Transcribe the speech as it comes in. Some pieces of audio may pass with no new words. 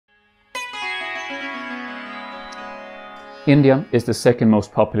India is the second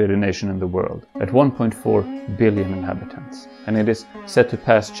most populated nation in the world, at 1.4 billion inhabitants, and it is set to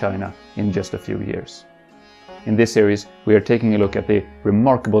pass China in just a few years. In this series, we are taking a look at the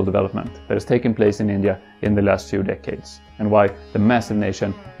remarkable development that has taken place in India in the last few decades, and why the massive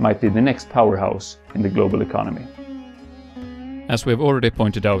nation might be the next powerhouse in the global economy. As we have already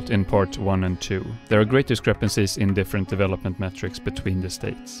pointed out in part 1 and 2, there are great discrepancies in different development metrics between the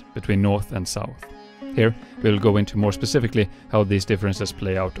states, between north and south. Here, we will go into more specifically how these differences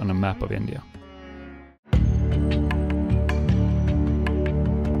play out on a map of India.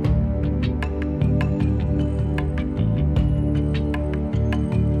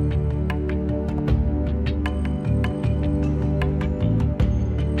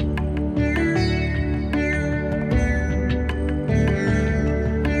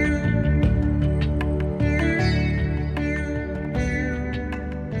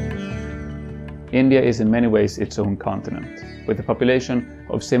 India is in many ways its own continent, with a population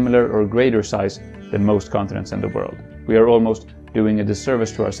of similar or greater size than most continents in the world. We are almost doing a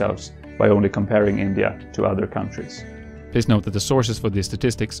disservice to ourselves by only comparing India to other countries. Please note that the sources for these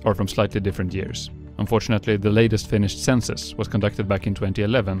statistics are from slightly different years. Unfortunately, the latest finished census was conducted back in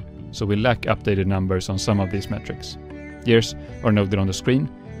 2011, so we lack updated numbers on some of these metrics. Years are noted on the screen,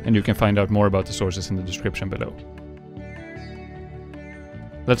 and you can find out more about the sources in the description below.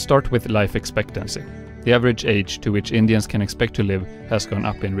 Let's start with life expectancy. The average age to which Indians can expect to live has gone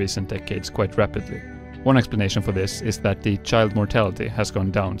up in recent decades quite rapidly. One explanation for this is that the child mortality has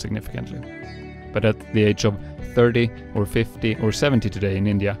gone down significantly. But at the age of 30 or 50 or 70 today in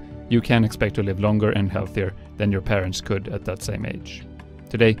India, you can expect to live longer and healthier than your parents could at that same age.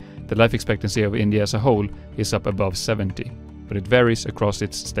 Today, the life expectancy of India as a whole is up above 70, but it varies across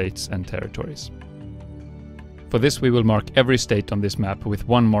its states and territories. For this, we will mark every state on this map with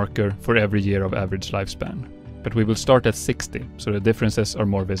one marker for every year of average lifespan. But we will start at 60, so the differences are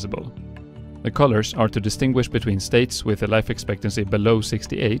more visible. The colors are to distinguish between states with a life expectancy below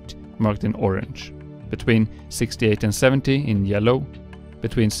 68, marked in orange, between 68 and 70 in yellow,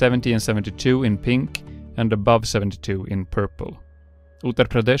 between 70 and 72 in pink, and above 72 in purple. Uttar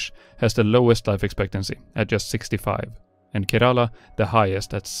Pradesh has the lowest life expectancy at just 65, and Kerala the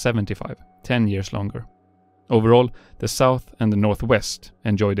highest at 75, 10 years longer. Overall, the south and the northwest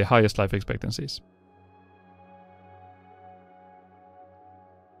enjoy the highest life expectancies.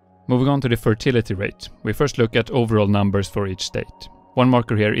 Moving on to the fertility rate, we first look at overall numbers for each state. One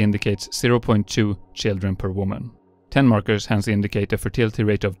marker here indicates 0.2 children per woman. 10 markers hence indicate a fertility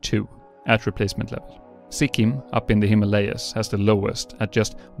rate of 2 at replacement level. Sikkim, up in the Himalayas, has the lowest at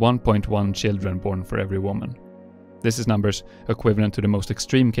just 1.1 children born for every woman. This is numbers equivalent to the most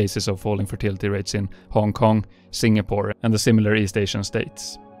extreme cases of falling fertility rates in Hong Kong, Singapore, and the similar East Asian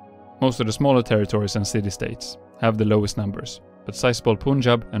states. Most of the smaller territories and city-states have the lowest numbers, but sizable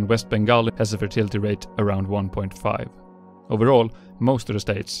Punjab and West Bengal has a fertility rate around 1.5. Overall, most of the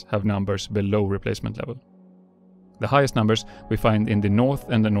states have numbers below replacement level. The highest numbers we find in the north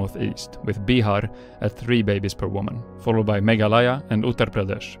and the northeast, with Bihar at 3 babies per woman, followed by Meghalaya and Uttar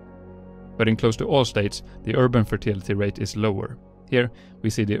Pradesh. But in close to all states, the urban fertility rate is lower. Here,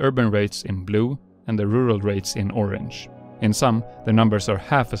 we see the urban rates in blue and the rural rates in orange. In some, the numbers are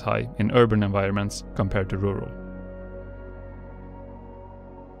half as high in urban environments compared to rural.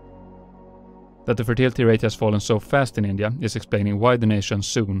 That the fertility rate has fallen so fast in India is explaining why the nation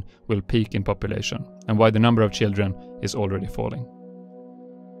soon will peak in population, and why the number of children is already falling.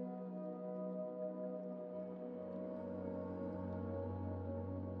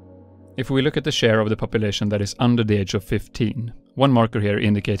 If we look at the share of the population that is under the age of 15, one marker here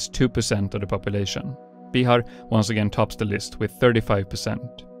indicates 2% of the population. Bihar once again tops the list with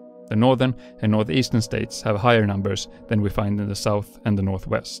 35%. The northern and northeastern states have higher numbers than we find in the south and the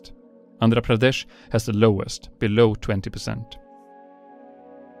northwest. Andhra Pradesh has the lowest, below 20%.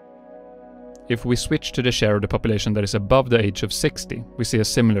 If we switch to the share of the population that is above the age of 60, we see a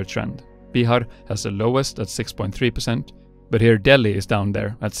similar trend. Bihar has the lowest at 6.3%, but here Delhi is down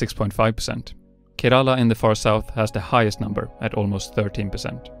there at 6.5%. Kerala in the far south has the highest number at almost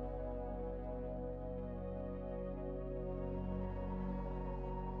 13%.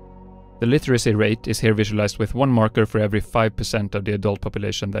 The literacy rate is here visualized with one marker for every 5% of the adult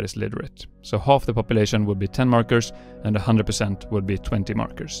population that is literate. So half the population would be 10 markers and 100% would be 20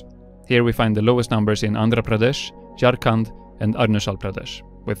 markers. Here we find the lowest numbers in Andhra Pradesh, Jharkhand and Arunachal Pradesh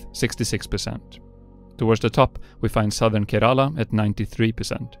with 66%. Towards the top, we find southern Kerala at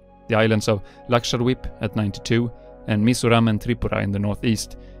 93%, the islands of Lakshadweep at 92%, and Mizoram and Tripura in the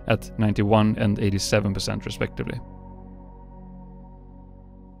northeast at 91% and 87% respectively.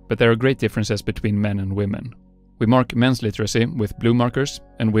 But there are great differences between men and women. We mark men's literacy with blue markers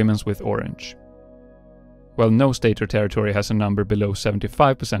and women's with orange. While no state or territory has a number below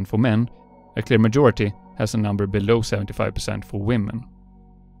 75% for men, a clear majority has a number below 75% for women.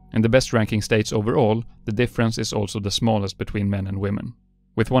 In the best ranking states overall, the difference is also the smallest between men and women.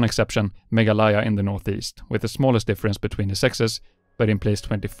 With one exception, Meghalaya in the northeast, with the smallest difference between the sexes, but in place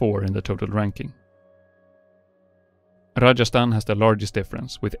 24 in the total ranking. Rajasthan has the largest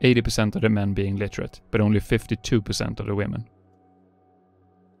difference, with 80% of the men being literate, but only 52% of the women.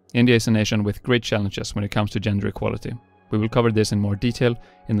 India is a nation with great challenges when it comes to gender equality. We will cover this in more detail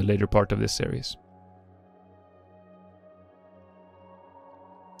in the later part of this series.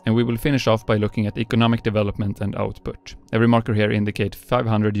 And we will finish off by looking at economic development and output. Every marker here indicates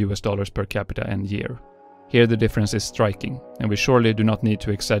 $500 per capita and year. Here the difference is striking, and we surely do not need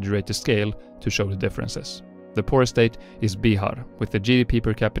to exaggerate the scale to show the differences. The poorest state is Bihar, with a GDP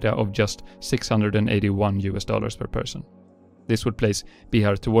per capita of just $681 per person. This would place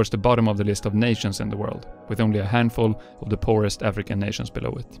Bihar towards the bottom of the list of nations in the world, with only a handful of the poorest African nations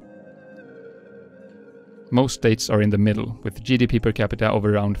below it. Most states are in the middle, with GDP per capita of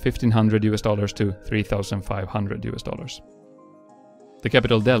around $1,500 to $3,500. The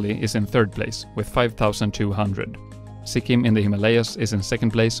capital Delhi is in third place, with 5,200. Sikkim in the Himalayas is in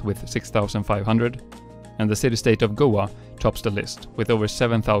second place with 6,500. And the city-state of Goa tops the list, with over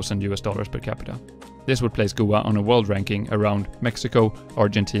 $7,000 per capita. This would place Goa on a world ranking around Mexico,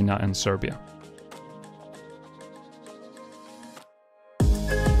 Argentina and Serbia.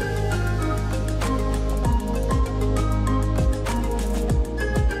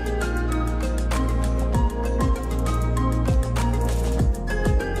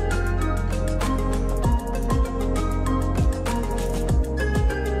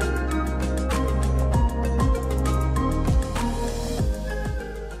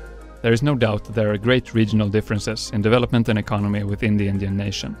 There is no doubt that there are great regional differences in development and economy within the Indian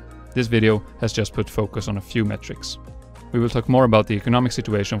nation. This video has just put focus on a few metrics. We will talk more about the economic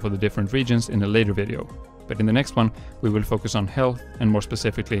situation for the different regions in a later video, but in the next one we will focus on health and more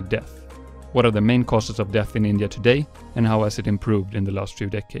specifically death. What are the main causes of death in India today and how has it improved in the last few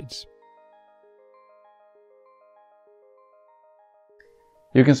decades?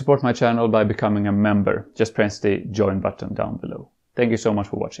 You can support my channel by becoming a member. Just press the join button down below. Thank you so much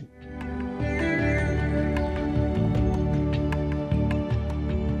for watching.